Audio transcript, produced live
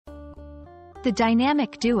The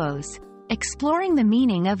dynamic duos, exploring the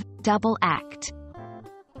meaning of double act.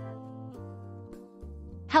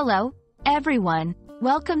 Hello, everyone.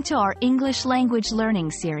 Welcome to our English language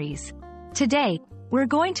learning series. Today, we're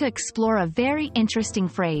going to explore a very interesting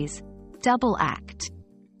phrase, double act.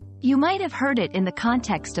 You might have heard it in the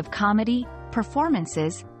context of comedy,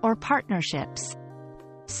 performances, or partnerships.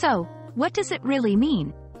 So, what does it really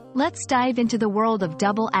mean? Let's dive into the world of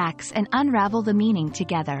double acts and unravel the meaning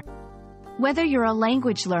together. Whether you're a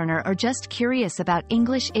language learner or just curious about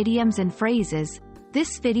English idioms and phrases,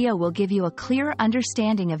 this video will give you a clearer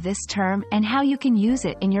understanding of this term and how you can use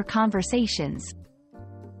it in your conversations.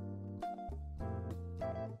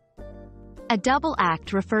 A double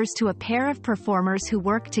act refers to a pair of performers who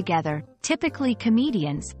work together, typically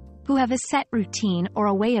comedians, who have a set routine or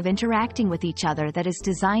a way of interacting with each other that is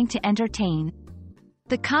designed to entertain.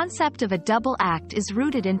 The concept of a double act is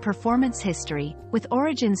rooted in performance history, with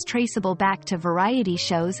origins traceable back to variety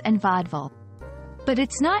shows and vaudeville. But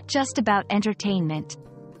it's not just about entertainment.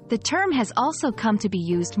 The term has also come to be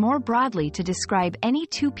used more broadly to describe any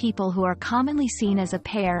two people who are commonly seen as a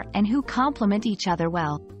pair and who complement each other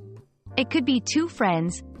well. It could be two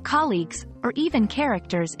friends, colleagues, or even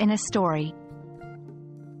characters in a story.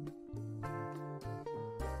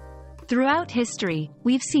 Throughout history,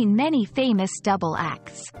 we've seen many famous double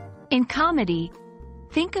acts. In comedy,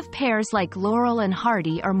 think of pairs like Laurel and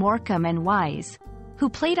Hardy or Morecambe and Wise, who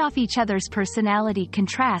played off each other's personality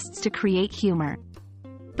contrasts to create humor.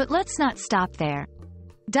 But let's not stop there.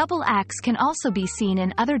 Double acts can also be seen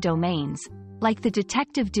in other domains, like the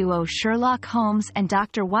detective duo Sherlock Holmes and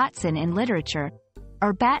Dr. Watson in literature,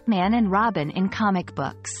 or Batman and Robin in comic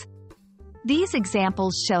books. These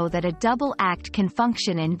examples show that a double act can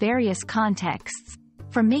function in various contexts,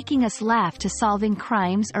 from making us laugh to solving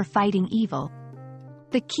crimes or fighting evil.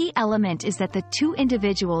 The key element is that the two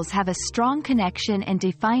individuals have a strong connection and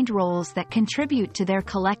defined roles that contribute to their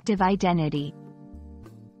collective identity.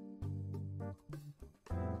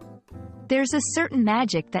 There's a certain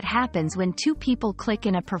magic that happens when two people click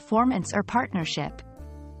in a performance or partnership.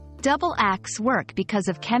 Double acts work because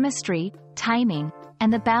of chemistry, timing,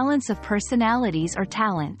 and the balance of personalities or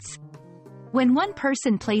talents. When one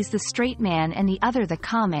person plays the straight man and the other the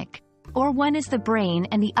comic, or one is the brain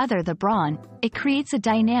and the other the brawn, it creates a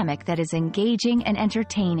dynamic that is engaging and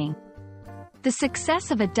entertaining. The success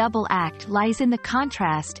of a double act lies in the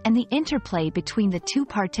contrast and the interplay between the two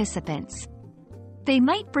participants. They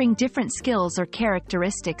might bring different skills or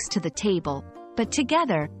characteristics to the table, but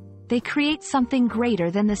together, they create something greater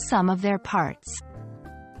than the sum of their parts.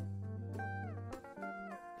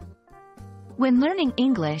 When learning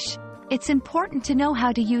English, it's important to know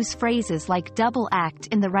how to use phrases like double act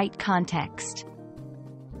in the right context.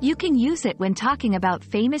 You can use it when talking about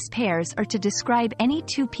famous pairs or to describe any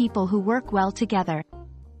two people who work well together.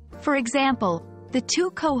 For example, the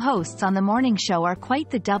two co-hosts on the morning show are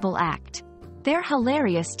quite the double act. They're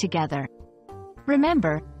hilarious together.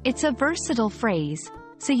 Remember, it's a versatile phrase,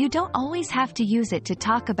 so you don't always have to use it to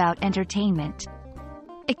talk about entertainment.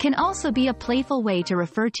 It can also be a playful way to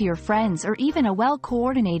refer to your friends or even a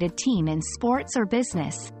well-coordinated team in sports or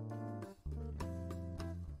business.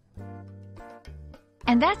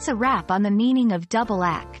 And that's a wrap on the meaning of double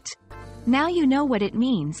act. Now you know what it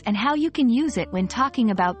means and how you can use it when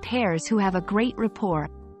talking about pairs who have a great rapport.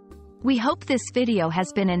 We hope this video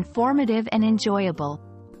has been informative and enjoyable.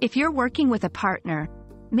 If you're working with a partner,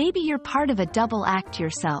 maybe you're part of a double act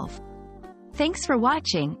yourself. Thanks for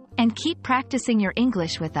watching, and keep practicing your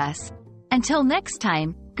English with us. Until next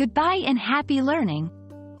time, goodbye and happy learning!